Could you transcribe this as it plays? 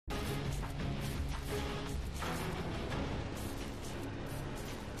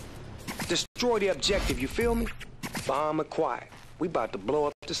Destroy the objective, you feel me? Bomb acquired. We about to blow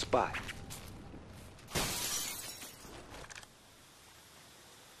up the spot.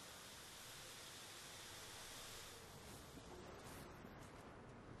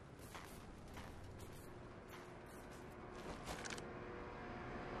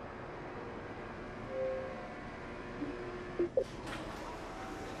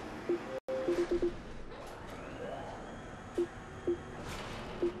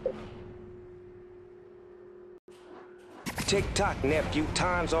 Tick-tock, nephew.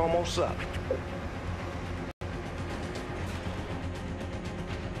 Time's almost up.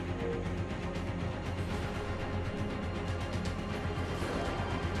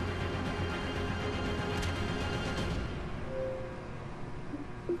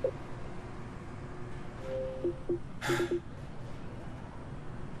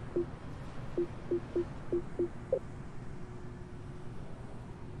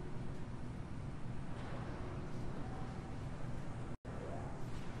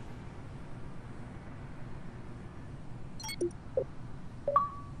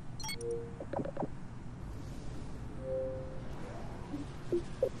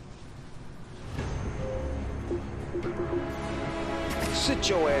 Sit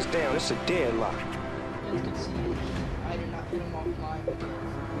your ass down. It's a deadlock. As you can see, I did not hit him offline because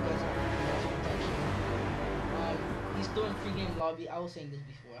of protection. He's still in pre-game lobby. I was saying this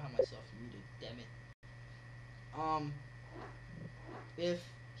before. I have myself muted. Damn it. If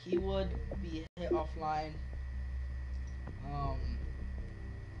he would be hit offline,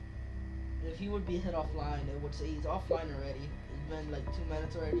 it would say he's offline already. It's been like 2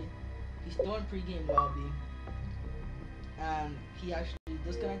 minutes already. He's still in pre-game lobby. And he actually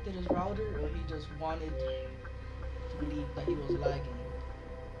disconnected his router, or he just wanted to believe that he was lagging.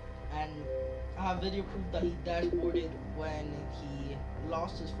 And I have video proof that he dashboarded when he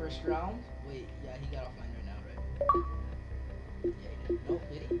lost his first round. Wait, yeah, he got offline right now, right? Yeah, he did. Nope,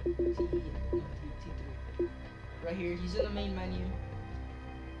 did he? T3. Right here, he's in the main menu.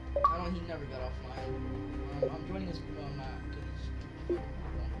 He never got offline. I'm joining his, no, I'm not, because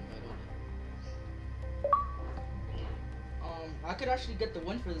I could actually get the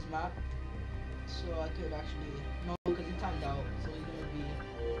win for this map, so I could actually, no, because he timed out, so he's gonna be,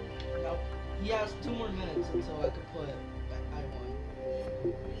 nope, he has 2 more minutes until I could put I won,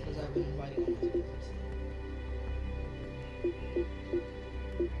 because I've been inviting him, as you can see.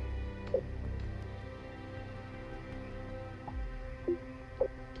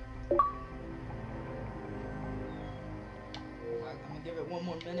 I'm gonna give it 1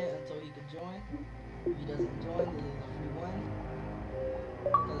 more minute until he can join. If he doesn't join, this is a free win.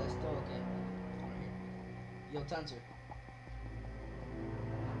 Because that's still okay. Yo, Tensor.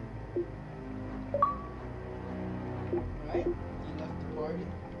 Alright, he left the party.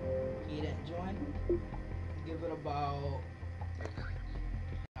 He didn't join. Give it about...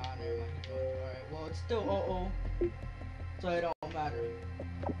 Nah, never mind, he joined. Alright, well, it's still 0-0. So it don't matter.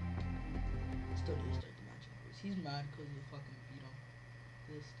 Still need to start the match. He's mad because you fucking beat him.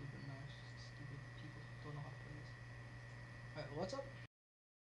 This stupid match. Stupid people don't know how to play this. Alright, what's up?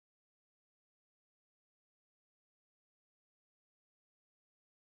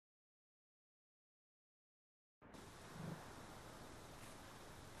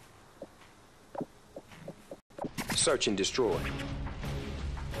 Search and destroy.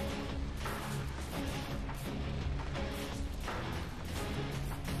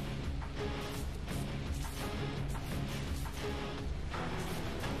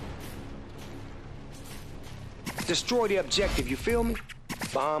 Destroy the objective, you feel me?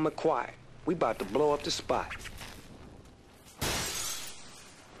 Bomb acquired. We about to blow up the spot.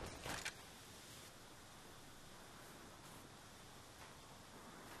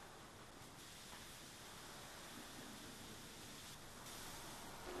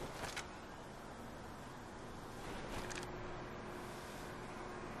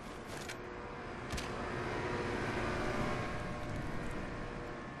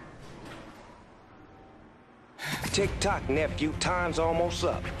 Tick-tock, nephew. Time's almost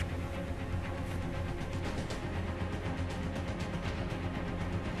up.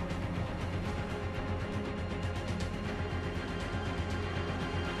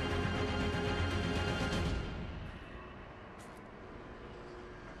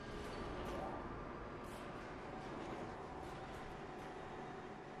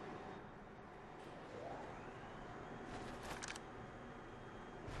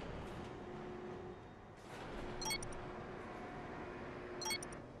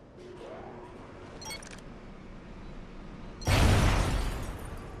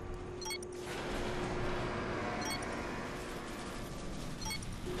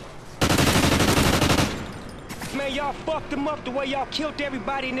 man, y'all fucked him up the way y'all killed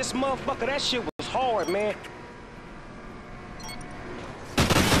everybody in this motherfucker. That shit was hard, man.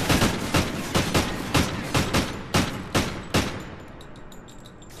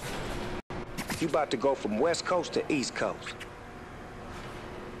 You about to go from West Coast to East Coast.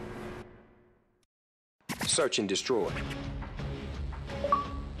 Search and destroy.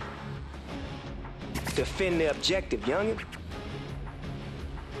 Defend the objective, youngin'.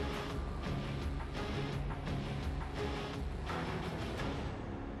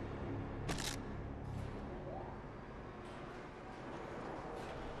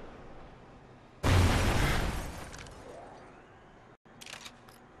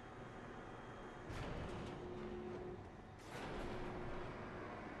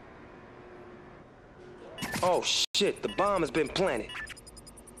 Oh shit, the bomb has been planted.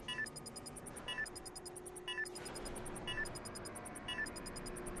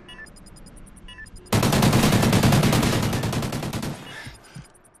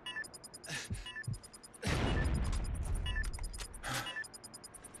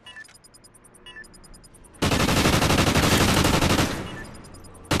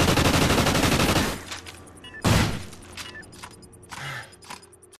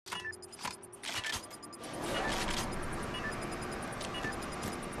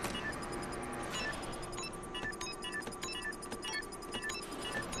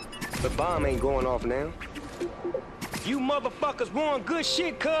 The bomb ain't going off now. You motherfuckers won good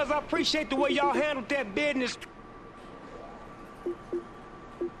shit, cuz. I appreciate the way y'all handled that business.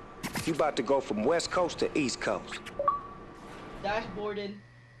 You about to go from West Coast to East Coast. Dashboarded.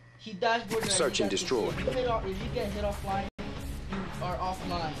 He dashboarded. Search and destroy. If you get hit offline, you are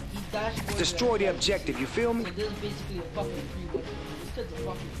offline. He dashboarded. Destroy the objective, you feel me? So this is basically a fucking free win. This kid's a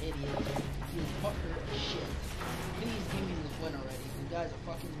fucking idiot. He is fucking shit. Please give me this win already. You guys are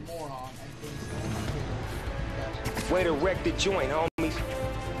fucking moron and things. Way to wreck the joint, homies. Please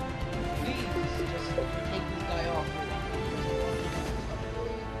just take this guy off.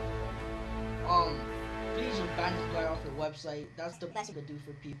 Please just ban this guy off your website. That's the best you could do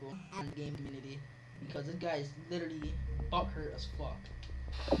for people and the game community, because this guy is literally butthurt as fuck.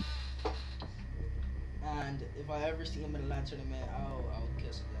 And if I ever see him in a LAN tournament, I'll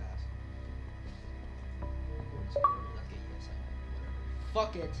kiss his ass.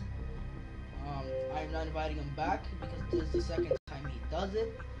 Fuck it. I'm not inviting him back because this is the second time he does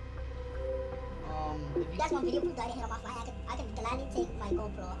it. If you guys want video proof that I didn't hit him offline, I can gladly take my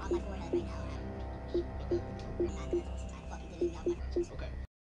GoPro on my forehead right now and put that in. I fucking didn't know. Okay.